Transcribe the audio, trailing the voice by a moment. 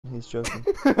He's joking.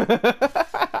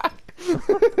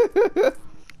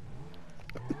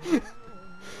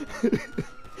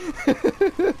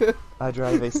 I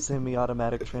drive a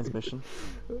semi-automatic transmission.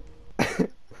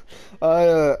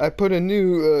 I put a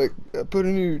new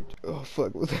oh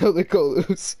fuck, what the hell they call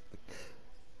those?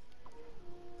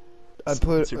 I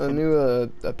put a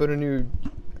new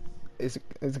is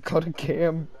it called a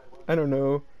cam? I don't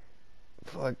know.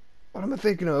 Fuck, what am I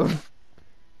thinking of?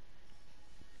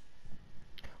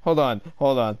 Hold on.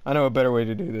 I know a better way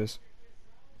to do this.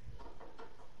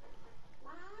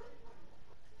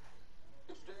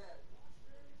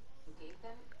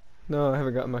 No, I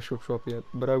haven't gotten my shrimp swap yet,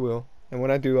 but I will. And when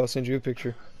I do, I'll send you a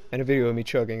picture and a video of me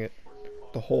chugging it.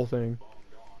 The whole thing.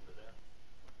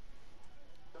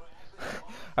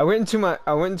 I went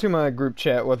into my group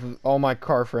chat with all my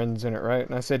car friends in it, right?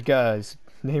 And I said, guys,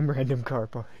 name random car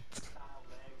parts.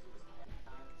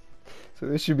 So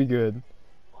this should be good.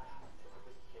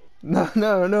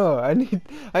 No. I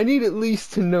need at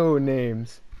least to know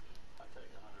names.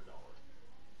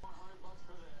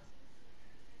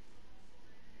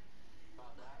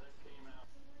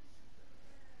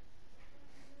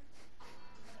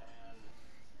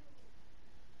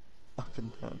 Up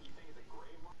and down.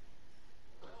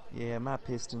 Yeah, my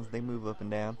pistons, they move up and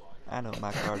down. I know what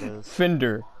my car does.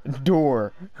 Fender,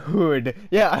 door, hood.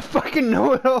 Yeah, I fucking know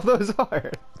what all those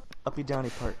are. Uppy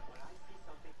downy part.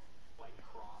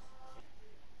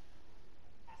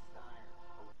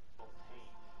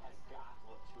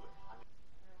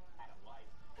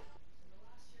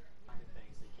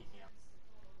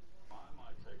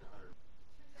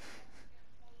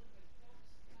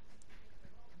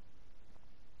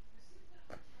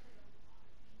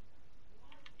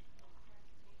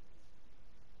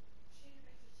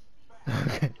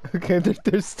 Okay,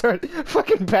 there's start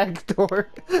fucking back door.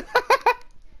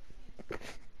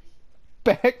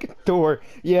 Back door,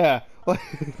 yeah.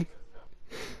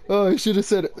 Oh, I should have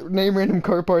said name random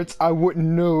car parts. I wouldn't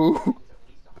know.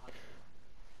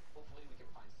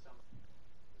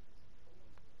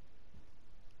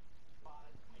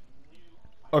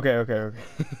 Okay.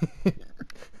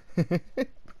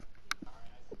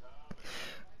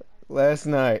 Last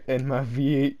night in my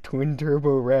V8 twin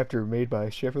turbo Raptor made by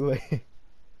Chevrolet.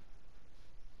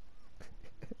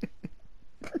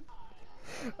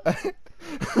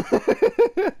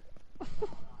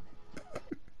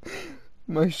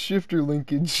 My shifter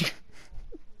linkage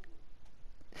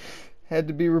had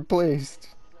to be replaced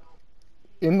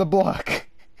in the block.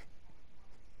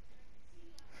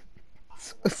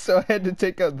 So I had to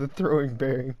take out the throwing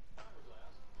bearing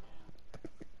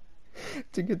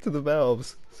to get to the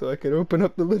valves so I could open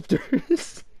up the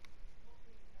lifters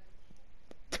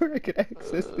where I could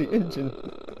access the engine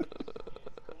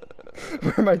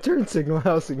where my turn signal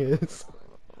housing is.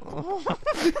 Hold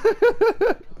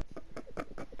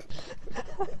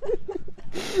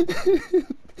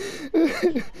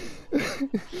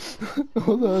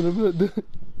on, I'm not done.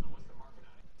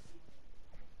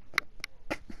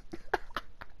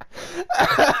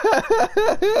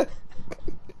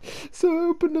 So I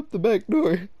opened up the back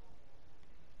door.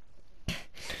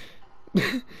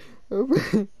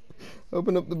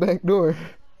 Open up the back door,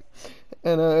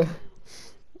 and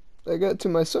I got to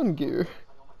my sun gear.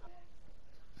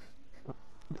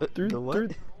 The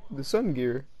what? The sun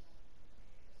gear.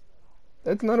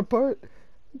 That's not a part.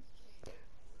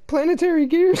 Planetary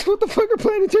gears? What the fuck are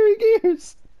planetary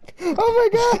gears? Oh my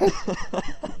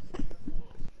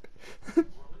god!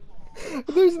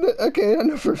 There's no. Okay, I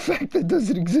know for a fact that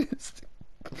doesn't exist.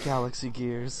 Galaxy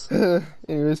gears.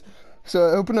 Anyways, so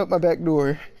I open up my back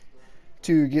door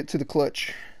to get to the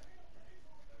clutch.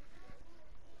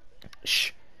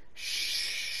 Shh.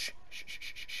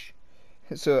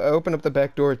 So I opened up the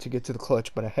back door to get to the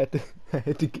clutch, but I had to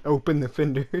open the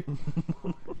fender.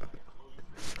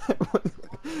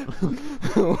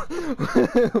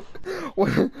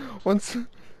 Once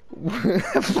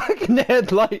fucking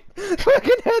headlight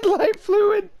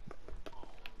fluid.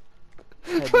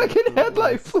 Fucking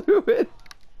headlight fluid.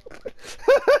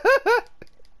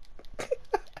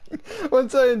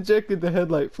 Once I injected the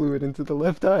headlight fluid into the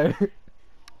left tire,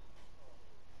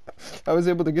 I was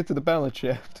able to get to the balance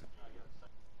shaft.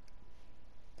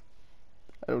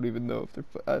 I don't even know if they're.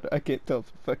 I can't tell if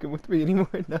they're fucking with me anymore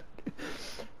or not.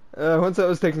 Once that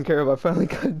was taken care of, I finally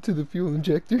got into the fuel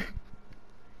injector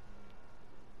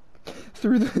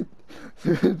through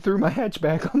my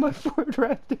hatchback on my Ford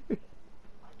Raptor.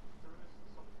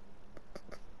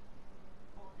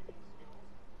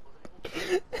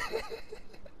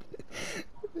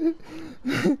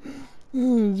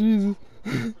 Oh, Jesus.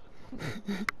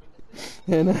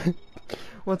 And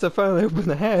once I finally opened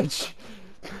the hatch,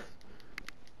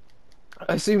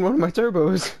 I seen one of my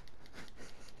turbos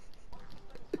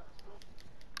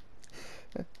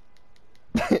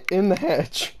in the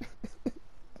hatch.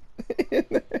 In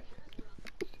the hatch.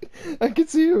 I could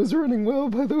see it was running well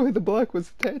by the way the block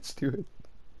was attached to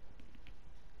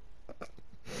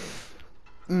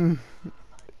it.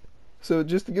 So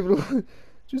just to give it a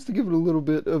little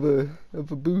bit of a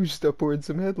boost, I poured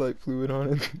some headlight fluid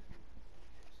on it.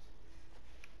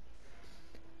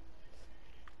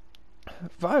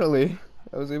 Finally,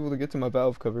 I was able to get to my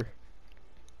valve cover,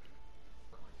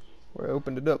 where I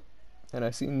opened it up, and I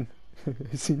seen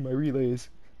my relays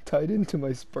tied into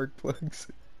my spark plugs.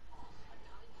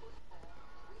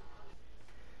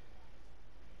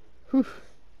 Whew.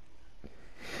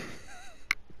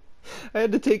 I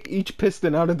had to take each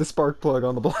piston out of the spark plug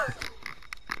on the block.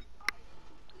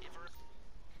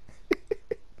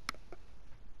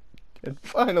 And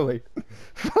finally,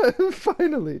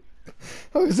 finally,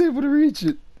 I was able to reach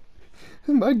it.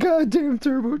 My goddamn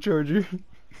turbocharger.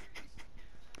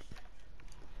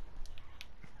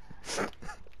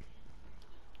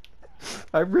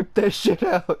 I ripped that shit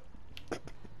out.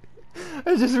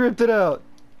 I just ripped it out.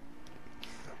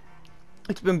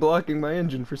 It's been blocking my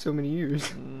engine for so many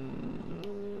years.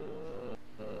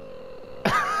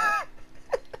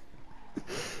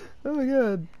 Oh my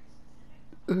god.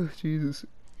 Oh Jesus.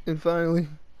 And finally,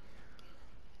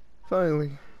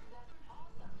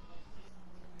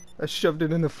 I shoved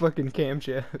it in the fucking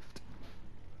camshaft.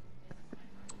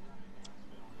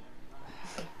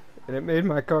 And it made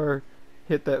my car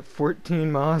hit that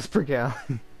 14 miles per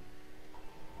gallon.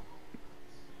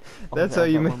 That's how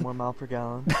you make 1 more mile per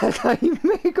gallon. That's how you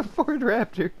make a Ford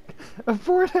Raptor, a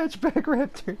Ford hatchback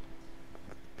Raptor,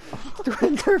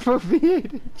 twin turbo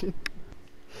V8 engine.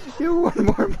 You 1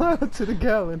 more mile to the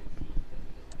gallon.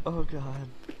 Oh god.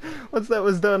 Once that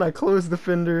was done, I closed the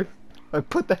fender. I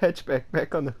put the hatchback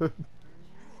back on the hood.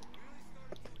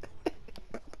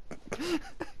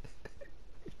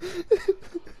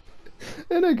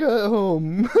 And I got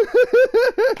home.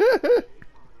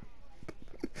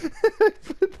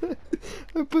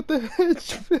 I put the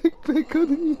hatchback back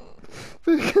on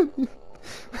the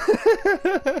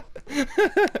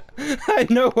I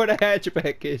know what a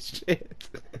hatchback is, shit.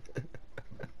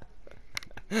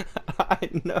 I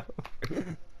know.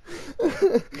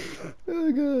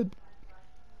 Oh god.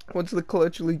 Once the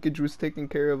clutch leakage was taken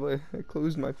care of, I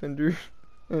closed my fender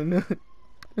and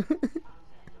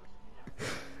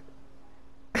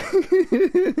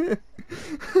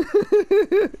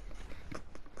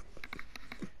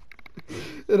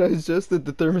and I adjusted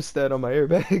the thermostat on my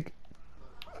airbag.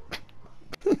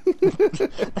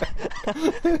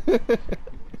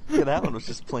 Yeah, that one was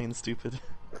just plain stupid.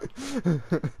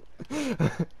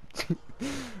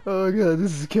 Oh god,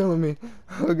 this is killing me.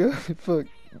 Oh god, fuck.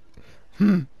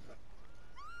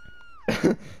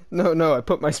 No, I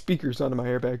put my speakers onto my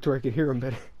airbag so I could hear them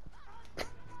better.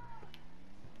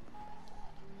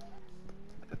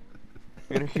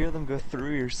 You're gonna hear them go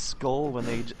through your skull when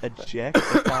they eject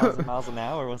 1,000 miles an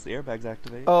hour once the airbags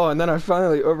activate. Oh, and then I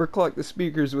finally overclocked the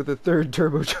speakers with a third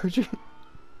turbocharger.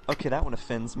 Okay, that one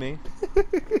offends me.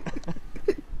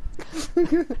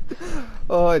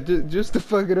 Oh, just to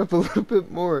fuck it up a little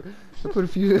bit more,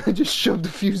 I just shoved a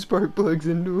few spark plugs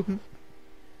into them.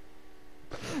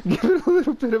 Give it a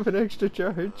little bit of an extra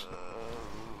charge.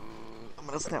 I'm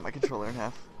gonna snap my controller in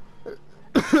half.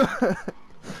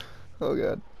 Oh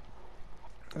god.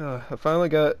 I finally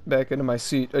got back into my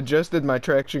seat, adjusted my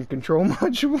traction control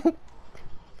module.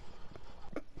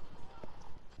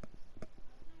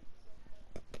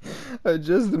 I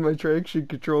adjusted my traction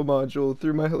control module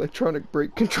through my electronic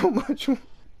brake control module.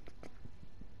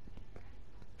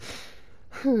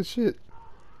 Oh shit.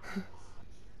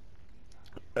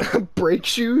 Brake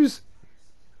shoes?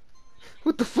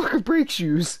 What the fuck are brake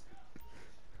shoes?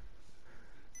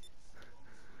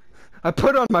 I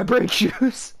put on my brake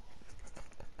shoes.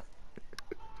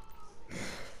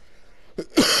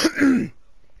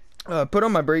 Put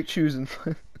on my brake shoes and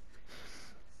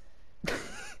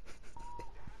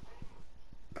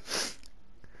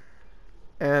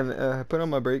put on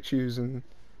my brake shoes and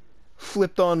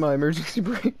flipped on my emergency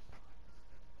brake.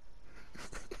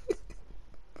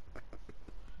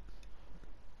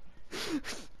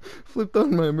 Flipped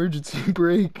on my emergency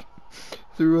brake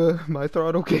through my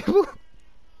throttle cable.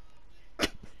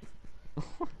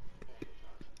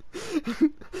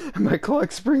 My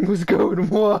clock spring was going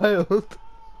wild.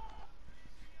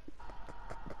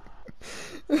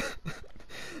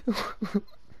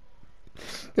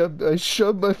 I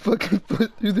shoved my fucking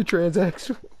foot through the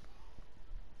transaxle.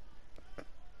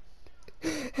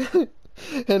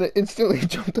 And it instantly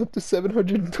jumped up to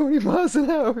 720 miles an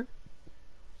hour.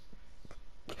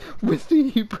 with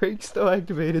the e-brake still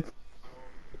activated.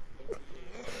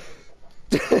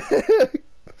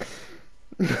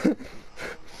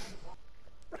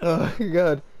 Oh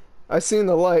god. I seen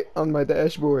the light on my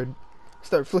dashboard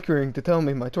start flickering to tell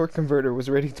me my torque converter was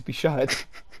ready to be shot.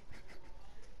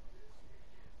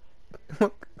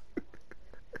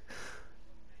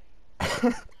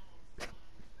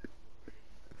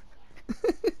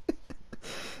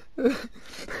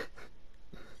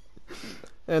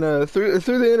 And through the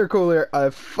intercooler, I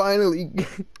finally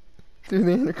through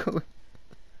the intercooler,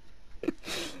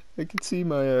 I can see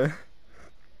my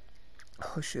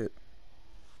oh shit.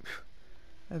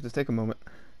 I have to take a moment.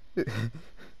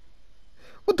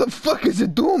 What the fuck is a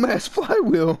dual mass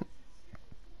flywheel?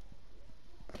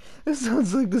 That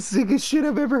sounds like the sickest shit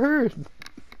I've ever heard.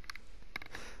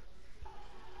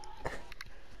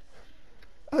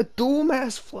 A dual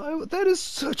mass flywheel? That is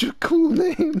such a cool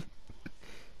name.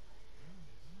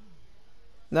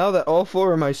 Now that all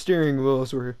four of my steering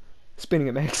wheels were spinning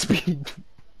at max speed,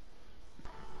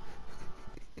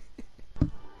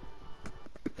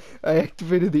 I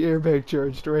activated the airbag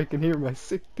charge so I can hear my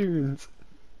sick tunes.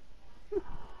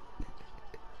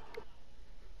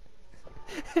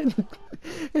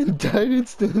 and died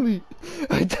instantly.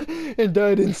 And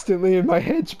died instantly in my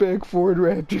hatchback Ford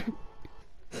Raptor,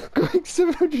 going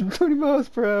 720 miles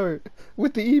per hour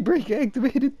with the e-brake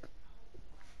activated.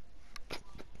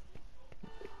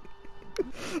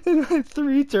 And my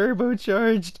 3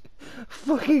 turbocharged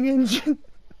fucking engine.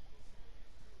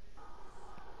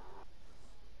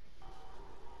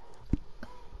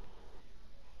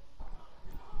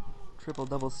 Triple,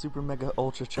 double, super, mega,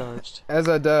 ultra charged. As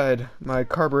I died, my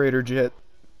carburetor jet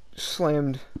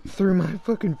slammed through my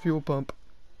fucking fuel pump.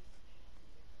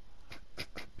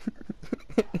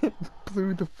 It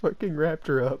blew the fucking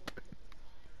Raptor up.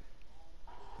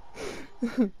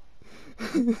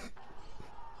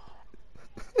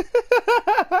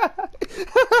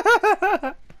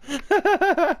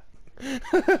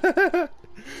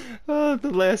 Oh,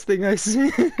 the last thing I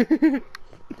see.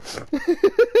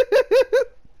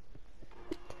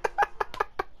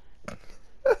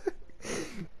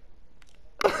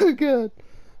 Oh god.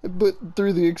 But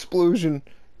through the explosion,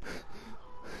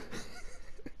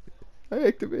 I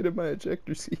activated my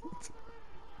ejector seat.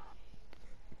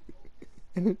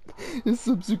 And it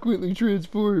subsequently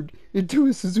transformed into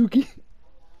a Suzuki.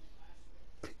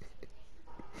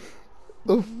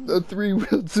 A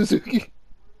 3-wheeled Suzuki.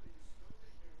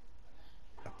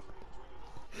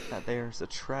 That there's a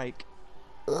trike.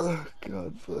 Oh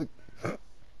god, fuck.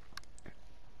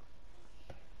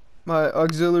 My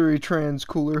auxiliary trans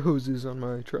cooler hoses on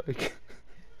my trike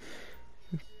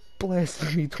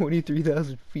blasted me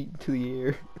 23,000 feet into the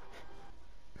air.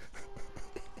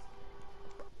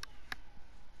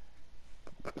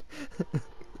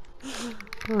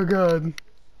 Oh god.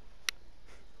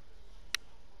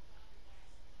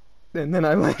 And then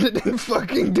I landed in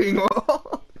fucking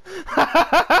Dingwall.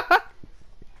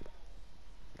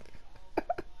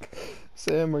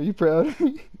 Sam, are you proud of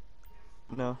me?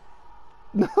 No.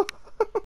 No.